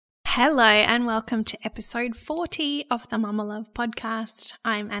Hello and welcome to episode 40 of the Mama Love podcast.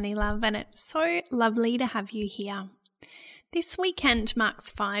 I'm Annie Love and it's so lovely to have you here. This weekend marks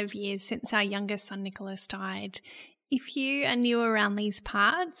 5 years since our youngest son Nicholas died. If you are new around these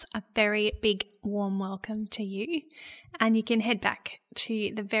parts, a very big warm welcome to you. And you can head back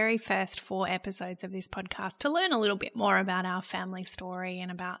to the very first 4 episodes of this podcast to learn a little bit more about our family story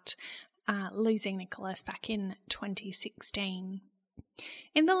and about losing Nicholas back in 2016.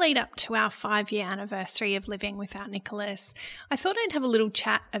 In the lead up to our 5-year anniversary of living without Nicholas, I thought I'd have a little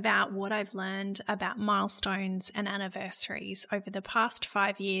chat about what I've learned about milestones and anniversaries over the past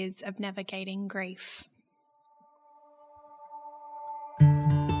 5 years of navigating grief.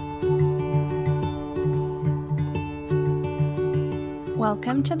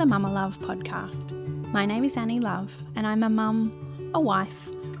 Welcome to the Mama Love podcast. My name is Annie Love and I'm a mum, a wife,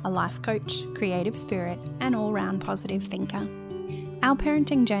 a life coach, creative spirit and all-round positive thinker. Our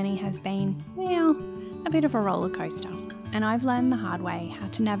parenting journey has been, a bit of a roller coaster, and I've learned the hard way how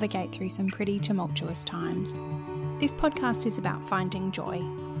to navigate through some pretty tumultuous times. This podcast is about finding joy,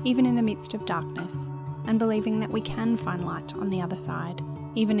 even in the midst of darkness, and believing that we can find light on the other side,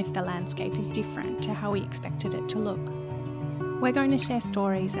 even if the landscape is different to how we expected it to look. We're going to share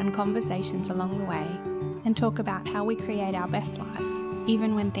stories and conversations along the way, and talk about how we create our best life,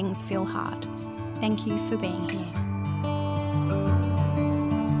 even when things feel hard. Thank you for being here.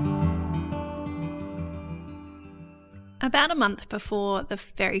 About a month before the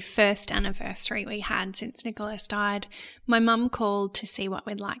very first anniversary we had since Nicholas died, my mum called to see what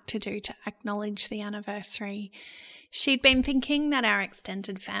we'd like to do to acknowledge the anniversary. She'd been thinking that our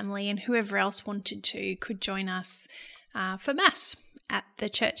extended family and whoever else wanted to could join us for Mass at the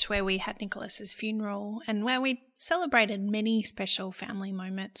church where we had Nicholas's funeral and where we celebrated many special family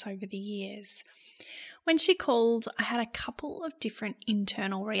moments over the years. When she called, I had a couple of different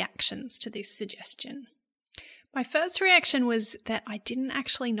internal reactions to this suggestion. My first reaction was that I didn't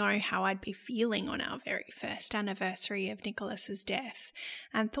actually know how I'd be feeling on our very first anniversary of Nicholas's death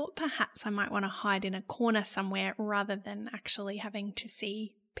and thought perhaps I might want to hide in a corner somewhere rather than actually having to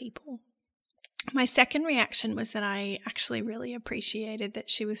see people. My second reaction was that I actually really appreciated that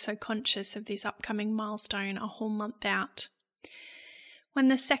she was so conscious of this upcoming milestone a whole month out. When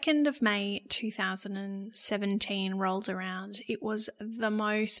the 2nd of May 2017 rolled around, it was the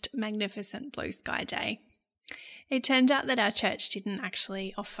most magnificent blue sky day. It turned out that our church didn't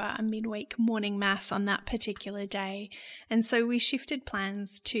actually offer a midweek morning mass on that particular day, and so we shifted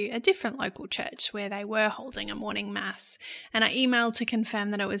plans to a different local church where they were holding a morning mass, and I emailed to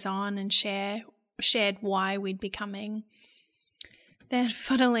confirm that it was on and shared why we'd be coming. Then,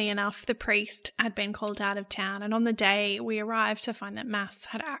 funnily enough, the priest had been called out of town, and on the day we arrived to find that mass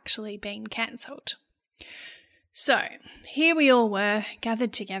had actually been cancelled. So, here we all were,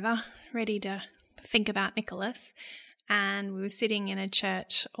 gathered together, ready to think about Nicholas, and we were sitting in a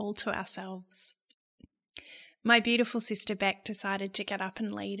church all to ourselves. My beautiful sister Beck decided to get up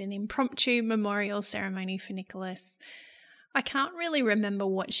and lead an impromptu memorial ceremony for Nicholas. I can't really remember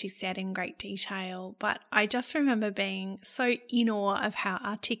what she said in great detail, but I just remember being so in awe of how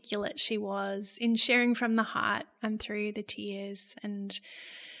articulate she was in sharing from the heart and through the tears and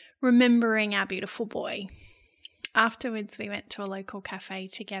remembering our beautiful boy. Afterwards, we went to a local cafe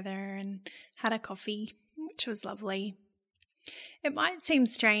together and had a coffee, which was lovely. It might seem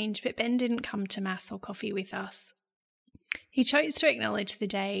strange, but Ben didn't come to Mass or coffee with us. He chose to acknowledge the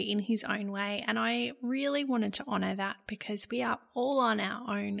day in his own way, and I really wanted to honour that because we are all on our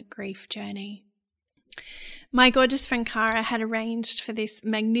own grief journey. My gorgeous friend Cara had arranged for this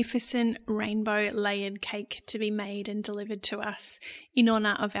magnificent rainbow layered cake to be made and delivered to us in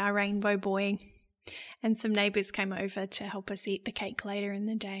honour of our rainbow boy. And some neighbours came over to help us eat the cake later in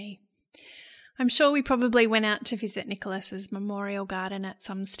the day. I'm sure we probably went out to visit Nicholas's memorial garden at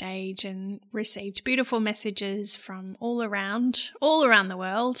some stage and received beautiful messages from all around the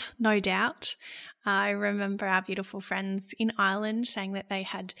world, no doubt. I remember our beautiful friends in Ireland saying that they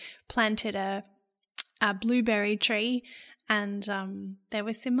had planted a blueberry tree, and there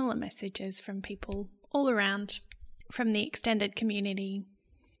were similar messages from people all around from the extended community.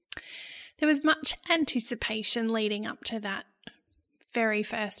 There was much anticipation leading up to that very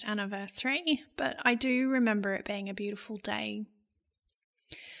first anniversary, but I do remember it being a beautiful day.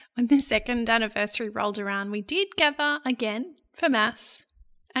 When the second anniversary rolled around, we did gather again for Mass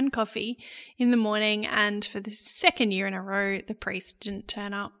and coffee in the morning, and for the second year in a row, the priest didn't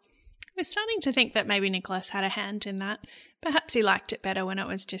turn up. We're starting to think that maybe Nicholas had a hand in that. Perhaps he liked it better when it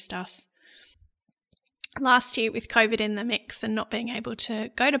was just us. Last year, with COVID in the mix and not being able to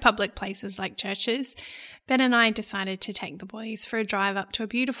go to public places like churches, Ben and I decided to take the boys for a drive up to a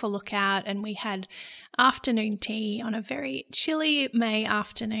beautiful lookout, and we had afternoon tea on a very chilly May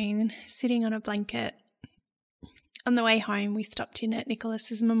afternoon, sitting on a blanket. On the way home, we stopped in at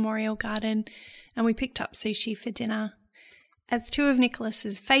Nicholas's memorial garden and we picked up sushi for dinner. As two of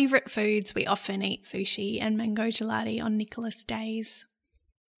Nicholas's favourite foods, we often eat sushi and mango gelati on Nicholas days.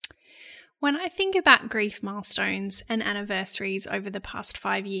 When I think about grief milestones and anniversaries over the past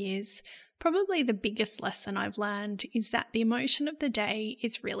 5 years, probably the biggest lesson I've learned is that the emotion of the day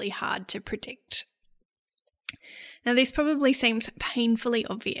is really hard to predict. Now, this probably seems painfully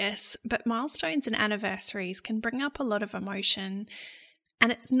obvious, but milestones and anniversaries can bring up a lot of emotion,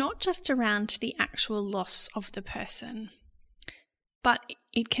 and it's not just around the actual loss of the person, but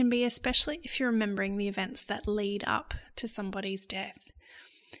it can be especially if you're remembering the events that lead up to somebody's death.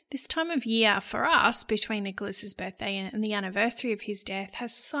 This time of year for us, between Nicholas's birthday and the anniversary of his death,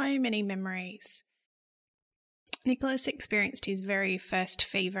 has so many memories. Nicholas experienced his very first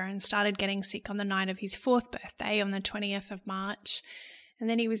fever and started getting sick on the night of his 4th birthday on the 20th of March. And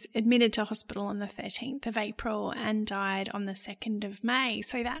then he was admitted to hospital on the 13th of April and died on the 2nd of May.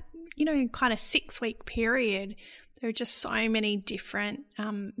 So that, kind of 6-week period, there are just so many different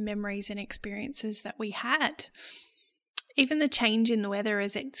memories and experiences that we had. Even the change in the weather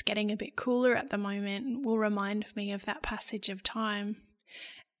as it's getting a bit cooler at the moment will remind me of that passage of time.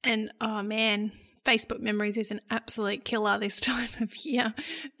 And oh man, Facebook memories is an absolute killer this time of year.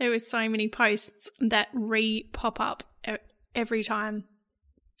 There were so many posts that pop up every time.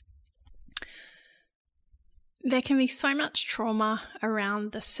 There can be so much trauma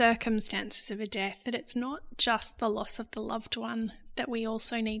around the circumstances of a death that it's not just the loss of the loved one that we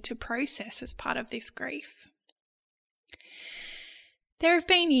also need to process as part of this grief. There have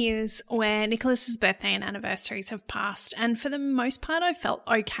been years where Nicholas's birthday and anniversaries have passed, and for the most part I felt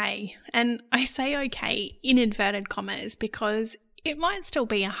okay. And I say okay in inverted commas because it might still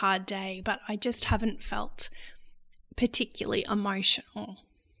be a hard day, but I just haven't felt particularly emotional.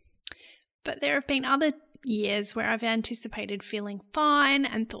 But there have been other years where I've anticipated feeling fine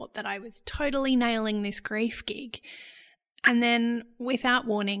and thought that I was totally nailing this grief gig, and then without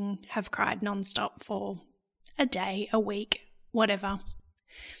warning have cried nonstop for a day, a week, whatever.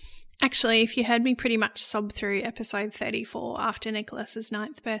 Actually, if you heard me pretty much sob through episode 34 after Nicholas's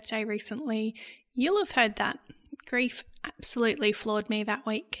 9th birthday recently, you'll have heard that. Grief absolutely floored me that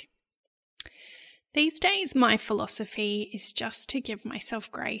week. These days, my philosophy is just to give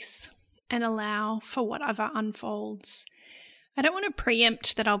myself grace and allow for whatever unfolds. I don't want to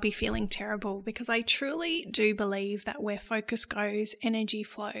preempt that I'll be feeling terrible because I truly do believe that where focus goes, energy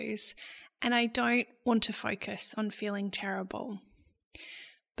flows, and I don't want to focus on feeling terrible.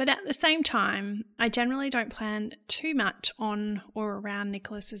 But at the same time, I generally don't plan too much on or around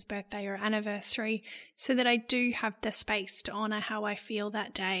Nicholas's birthday or anniversary so that I do have the space to honour how I feel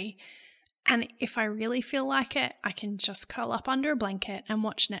that day. And if I really feel like it, I can just curl up under a blanket and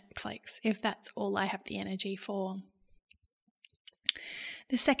watch Netflix if that's all I have the energy for.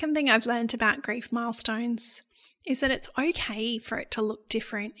 The second thing I've learned about grief milestones is that it's okay for it to look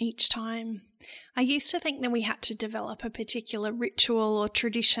different each time. I used to think that we had to develop a particular ritual or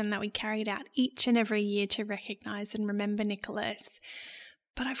tradition that we carried out each and every year to recognise and remember Nicholas.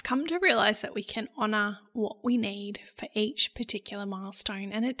 But I've come to realise that we can honour what we need for each particular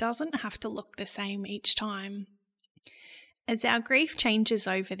milestone, and it doesn't have to look the same each time. As our grief changes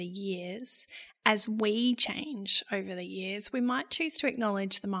over the years, as we change over the years, we might choose to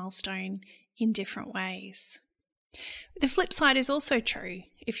acknowledge the milestone in different ways. The flip side is also true.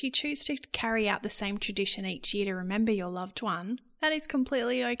 If you choose to carry out the same tradition each year to remember your loved one, that is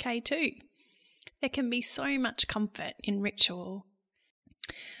completely okay too. There can be so much comfort in ritual.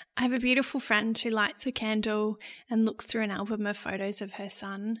 I have a beautiful friend who lights a candle and looks through an album of photos of her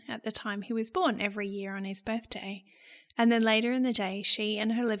son at the time he was born every year on his birthday. And then later in the day, she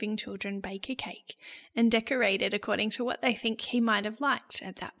and her living children bake a cake and decorate it according to what they think he might have liked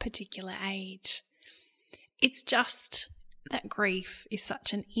at that particular age. It's just that grief is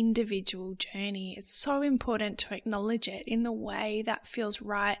such an individual journey. It's so important to acknowledge it in the way that feels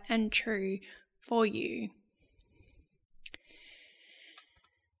right and true for you.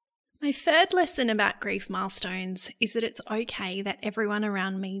 My third lesson about grief milestones is that it's okay that everyone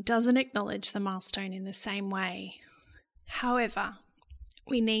around me doesn't acknowledge the milestone in the same way. However,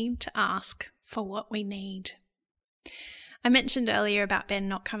 we need to ask for what we need. I mentioned earlier about Ben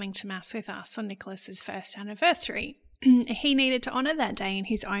not coming to Mass with us on Nicholas's first anniversary. He needed to honour that day in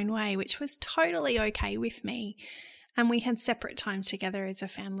his own way, which was totally okay with me, and we had separate time together as a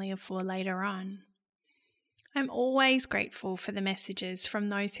family of 4 later on. I'm always grateful for the messages from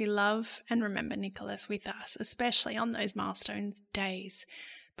those who love and remember Nicholas with us, especially on those Milestones days,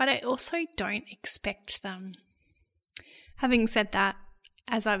 but I also don't expect them. Having said that,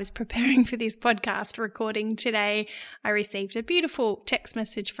 as I was preparing for this podcast recording today, I received a beautiful text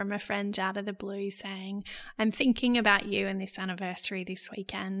message from a friend out of the blue saying, I'm thinking about you and this anniversary this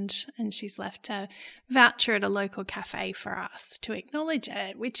weekend, and she's left a voucher at a local cafe for us to acknowledge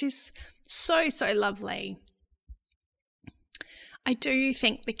it, which is so lovely. I do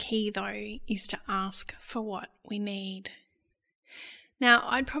think the key, though, is to ask for what we need. Now,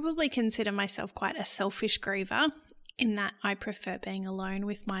 I'd probably consider myself quite a selfish griever in that I prefer being alone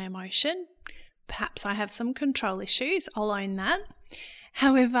with my emotion. Perhaps I have some control issues, I'll own that.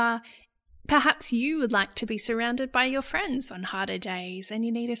 However, perhaps you would like to be surrounded by your friends on harder days and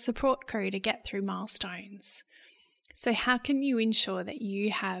you need a support crew to get through milestones. So how can you ensure that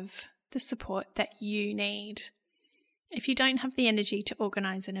you have the support that you need? If you don't have the energy to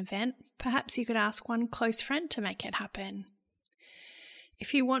organise an event, perhaps you could ask one close friend to make it happen.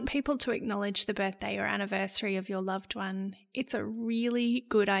 If you want people to acknowledge the birthday or anniversary of your loved one, it's a really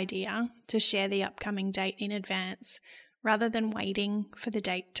good idea to share the upcoming date in advance rather than waiting for the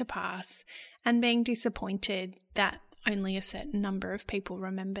date to pass and being disappointed that only a certain number of people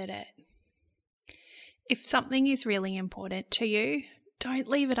remembered it. If something is really important to you, don't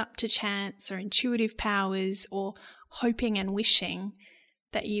leave it up to chance or intuitive powers or hoping and wishing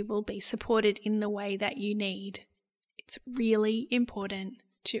that you will be supported in the way that you need. It's really important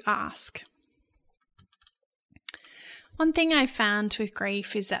to ask. One thing I found with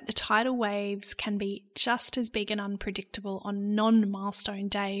grief is that the tidal waves can be just as big and unpredictable on non-milestone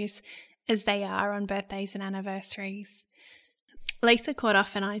days as they are on birthdays and anniversaries. Lisa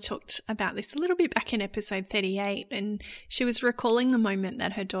Cordoff and I talked about this a little bit back in episode 38, and she was recalling the moment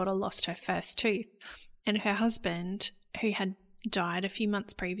that her daughter lost her first tooth, and her husband, who had died a few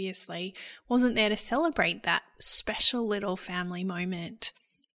months previously, wasn't there to celebrate that special little family moment.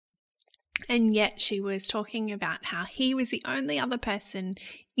 And yet she was talking about how he was the only other person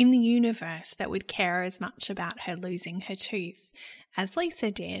in the universe that would care as much about her losing her tooth as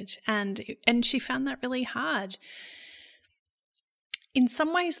Lisa did, and she found that really hard. In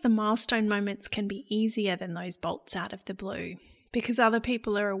some ways, the milestone moments can be easier than those bolts out of the blue, because other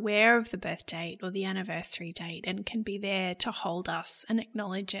people are aware of the birth date or the anniversary date and can be there to hold us and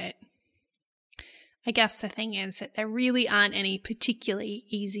acknowledge it. I guess the thing is that there really aren't any particularly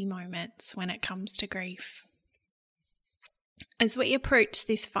easy moments when it comes to grief. As we approach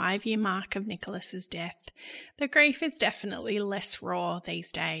this 5-year mark of Nicholas's death, the grief is definitely less raw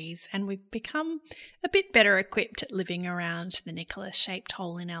these days, and we've become a bit better equipped at living around the Nicholas-shaped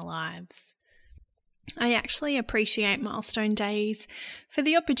hole in our lives. I actually appreciate milestone days for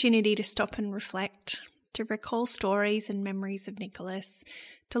the opportunity to stop and reflect, to recall stories and memories of Nicholas,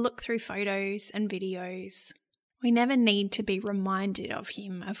 to look through photos and videos. We never need to be reminded of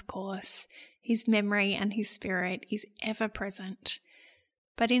him, of course. His memory and his spirit is ever present.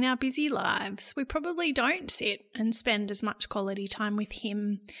 But in our busy lives, we probably don't sit and spend as much quality time with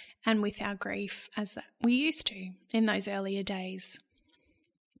him and with our grief as that we used to in those earlier days.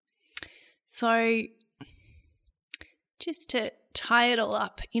 So, just to tie it all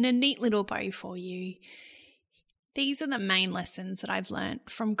up in a neat little bow for you, these are the main lessons that I've learnt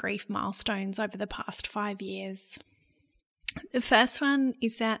from grief milestones over the past 5 years. The first one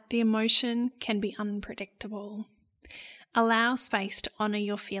is that the emotion can be unpredictable. Allow space to honour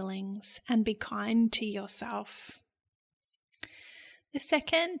your feelings and be kind to yourself. The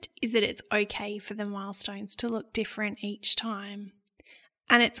second is that it's okay for the milestones to look different each time.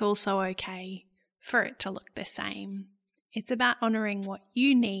 And it's also okay for it to look the same. It's about honouring what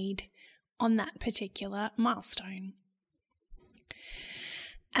you need on that particular milestone.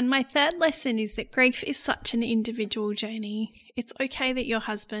 And my third lesson is that grief is such an individual journey. It's okay that your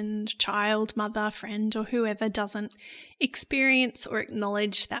husband, child, mother, friend, or whoever doesn't experience or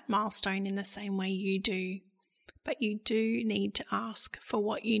acknowledge that milestone in the same way you do. But you do need to ask for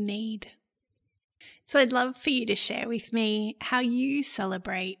what you need. So I'd love for you to share with me how you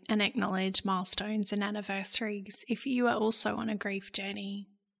celebrate and acknowledge milestones and anniversaries if you are also on a grief journey.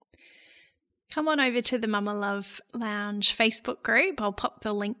 Come on over to the Mama Love Lounge Facebook group. I'll pop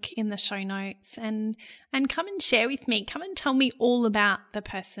the link in the show notes and come and share with me. Come and tell me all about the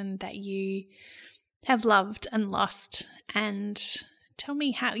person that you have loved and lost, and tell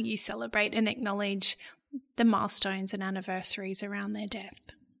me how you celebrate and acknowledge the milestones and anniversaries around their death.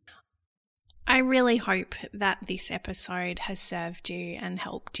 I really hope that this episode has served you and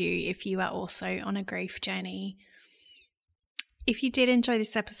helped you if you are also on a grief journey. If you did enjoy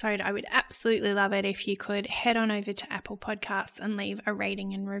this episode, I would absolutely love it if you could head on over to Apple Podcasts and leave a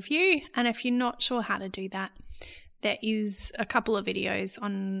rating and review. And if you're not sure how to do that, there is a couple of videos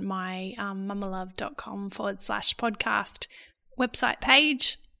on my mamalove.com/podcast website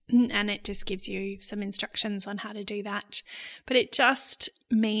page, and it just gives you some instructions on how to do that. But it just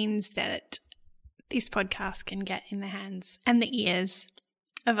means that this podcast can get in the hands and the ears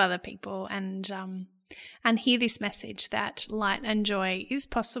of other people and hear this message that light and joy is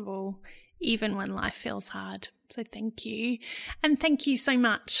possible even when life feels hard. So thank you. And thank you so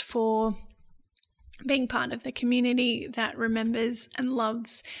much for being part of the community that remembers and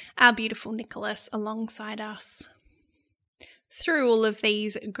loves our beautiful Nicholas alongside us through all of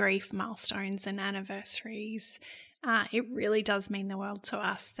these grief milestones and anniversaries. It really does mean the world to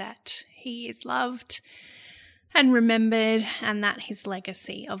us that he is loved and remembered, and that his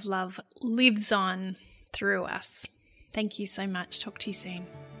legacy of love lives on through us. Thank you so much. Talk to you soon.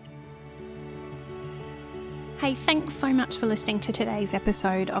 Hey, thanks so much for listening to today's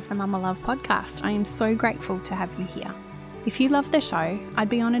episode of the Mama Love podcast. I am so grateful to have you here. If you love the show, I'd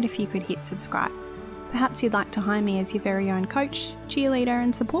be honoured if you could hit subscribe. Perhaps you'd like to hire me as your very own coach, cheerleader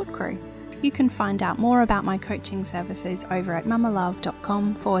and support crew. You can find out more about my coaching services over at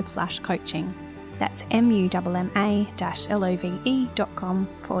mamalove.com/coaching. That's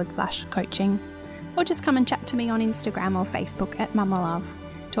mumma-love.com/coaching. Or just come and chat to me on Instagram or Facebook at Mama Love.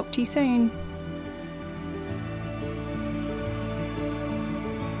 Talk to you soon.